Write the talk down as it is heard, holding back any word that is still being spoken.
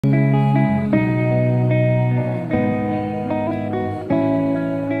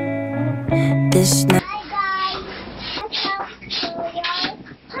this night.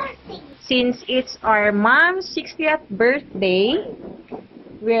 Since it's our mom's 60th birthday,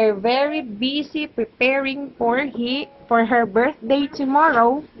 we're very busy preparing for her birthday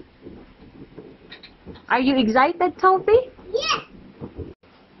tomorrow. Are you excited, Sophie? Yes.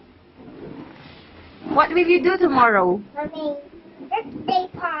 What will you do tomorrow? Mommy, birthday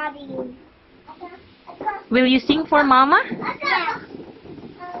party. Will you sing for Mama? Yeah.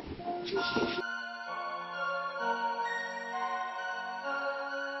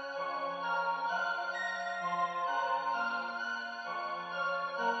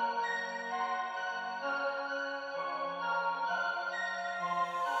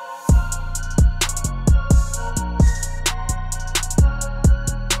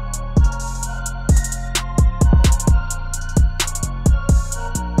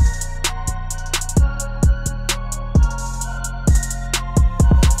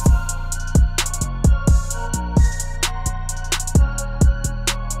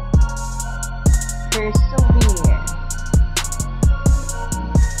 Her souvenir.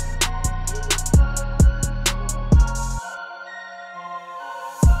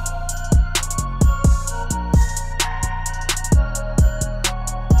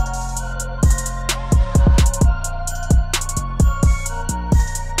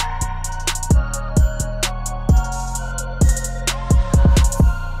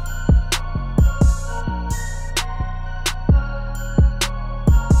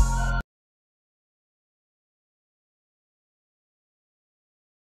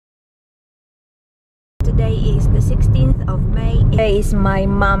 Today is the 16th of May. Today is my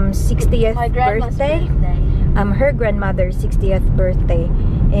mom's 60th birthday. Her grandmother's 60th birthday.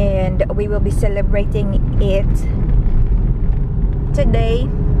 And we will be celebrating it today.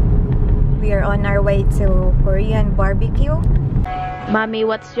 We are on our way to Korean barbecue. Mommy,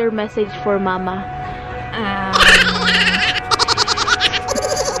 what's your message for Mama?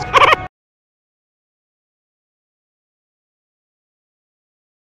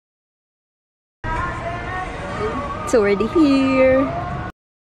 It's already here.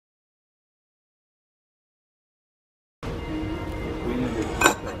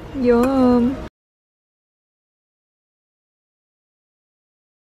 Yum.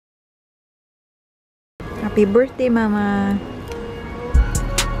 Happy birthday, Mama.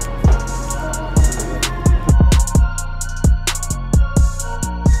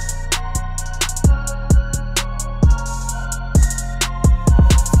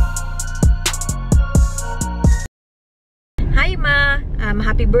 Hi, Ma.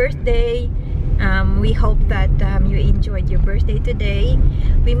 Happy birthday. We hope that you enjoyed your birthday today.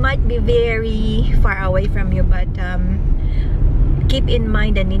 We might be very far away from you, but keep in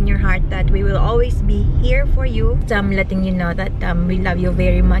mind and in your heart that we will always be here for you. I'm letting you know that we love you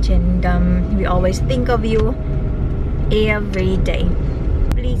very much, and we always think of you every day.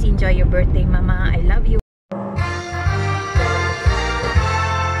 Please enjoy your birthday, Mama. I love you.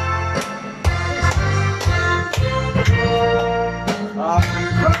 Happy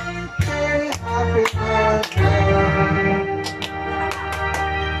birthday, happy birthday. Happy birthday.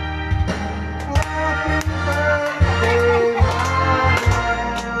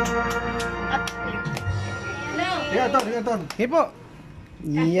 Lihat, Hipo.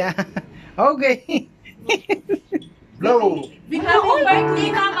 Iya. Oke. Blow. Happy birthday,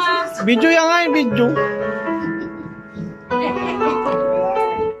 Mama! Video yang lain, video.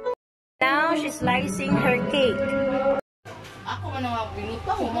 Now she's slicing her cake. Ako man ang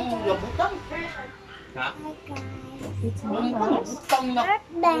binutang, umang labutan. Ha? It's Butang na.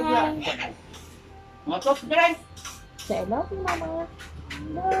 Matos, guys. Say I love you, Mama.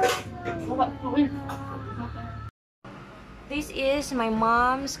 This is my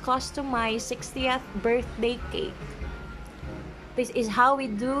mom's customized 60th birthday cake. This is how we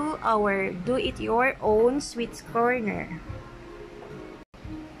do our do-it-your-own sweets corner.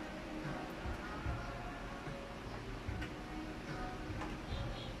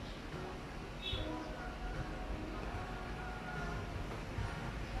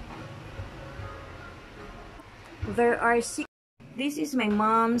 There are 6. This is my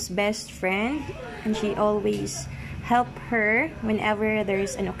mom's best friend, and she always help her whenever there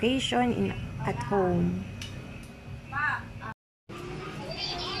is an occasion at home.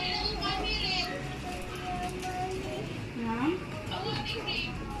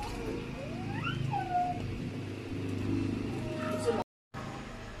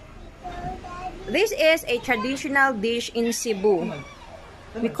 This is a traditional dish in Cebu.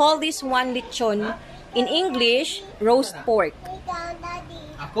 We call this one lechon. In English, roast pork.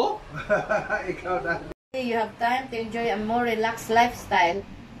 Ako? Ikaw, Daddy. You have time to enjoy a more relaxed lifestyle.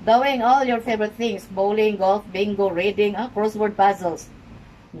 Doing all your favorite things. Bowling, golf, bingo, reading, crossword puzzles.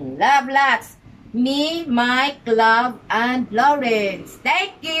 Love lots. Me, Mike, Love, and Lawrence.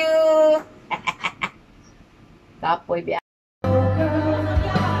 Thank you! Kapoy biya.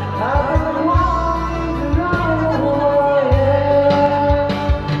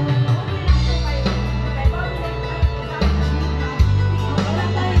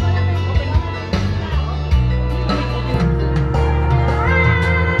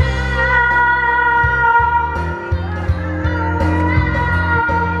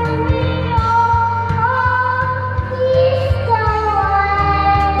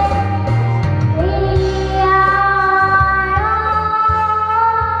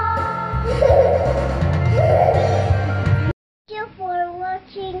 Thank you for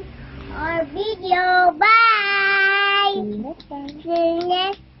watching our video. Bye. See you next time. See you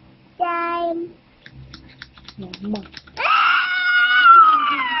next time. Mama.